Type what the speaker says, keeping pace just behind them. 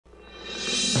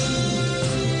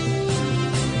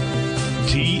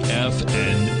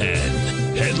TFNN.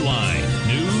 Headline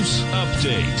News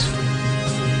Update.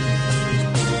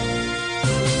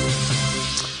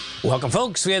 Welcome,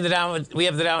 folks. We have the Dow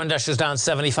Industrials down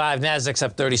 75, Nasdaq's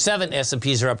up 37,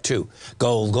 S&Ps are up 2.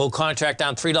 Gold contract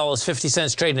down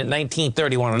 $3.50, trading at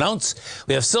 $19.31 an ounce.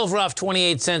 We have silver off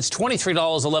 28 cents,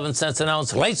 $23.11 an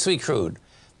ounce. Light sweet crude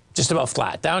just about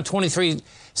flat, down 23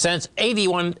 cents,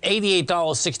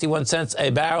 $88.61 a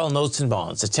barrel. Notes and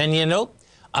bonds. The 10-year note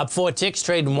up 4 ticks,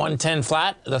 trading 110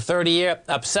 flat. The 30-year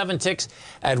up 7 ticks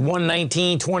at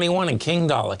 119.21. And King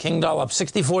dollar up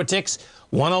 64 ticks,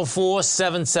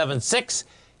 104.776.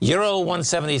 Euro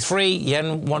 173,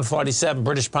 yen 147,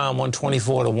 British pound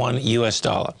 124 to 1 US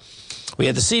dollar. We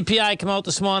had the CPI come out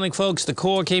this morning, folks. The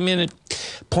core came in at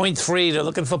 0.3. They're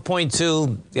looking for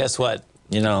 0.2. Guess what?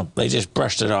 You know, they just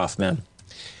brushed it off, man.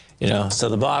 You know, so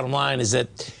the bottom line is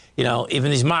that, you know,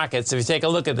 even these markets, if you take a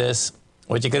look at this,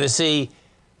 what you're going to see,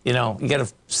 you know, you get a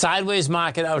sideways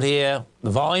market out here.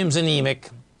 The volume's anemic.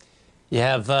 You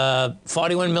have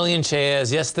 41 million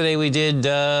shares. Yesterday we did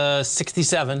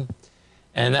 67,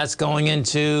 and that's going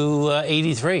into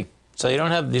 83. So you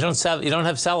don't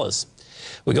have sellers.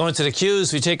 We go into the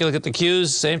Qs. We take a look at the Qs.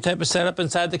 Same type of setup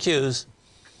inside the Qs.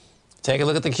 Take a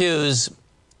look at the Qs.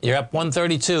 You're up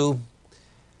 132,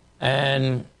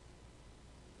 and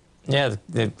yeah,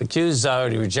 the Qs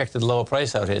already rejected lower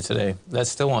price out here today. That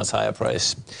still wants higher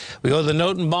price. We go to the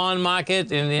note and bond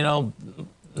market, and you know,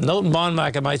 note and bond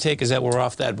market, my take is that we're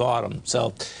off that bottom.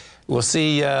 So we'll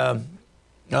see.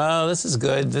 Oh, this is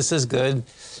good. This is good.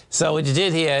 So what you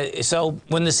did here, so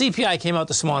when the CPI came out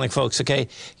this morning, folks, okay,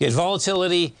 you had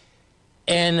volatility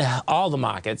in all the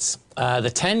markets.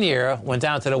 The 10-year went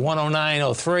down to the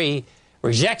 109.03,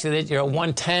 rejected it. You're at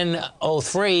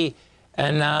 110.03.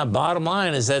 And bottom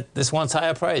line is that this wants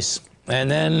higher price.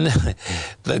 And then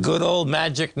the good old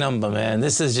magic number, man.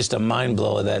 This is just a mind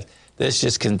blower that this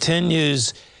just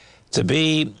continues to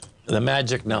be the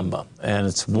magic number. And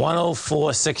it's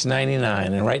 104.699.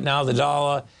 And right now the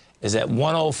dollar is at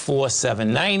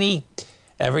 104.790.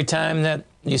 Every time that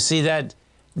you see that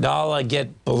dollar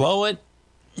get below it,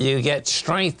 you get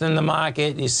strength in the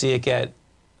market. You see it get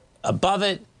above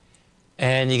it,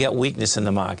 and you get weakness in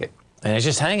the market. And it's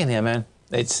just hanging here, man.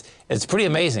 It's pretty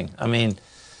amazing. I mean,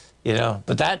 you know,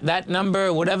 but that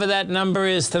number, whatever that number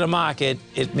is to the market,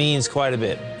 it means quite a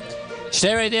bit.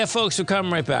 Stay right there, folks. We'll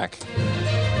come right back.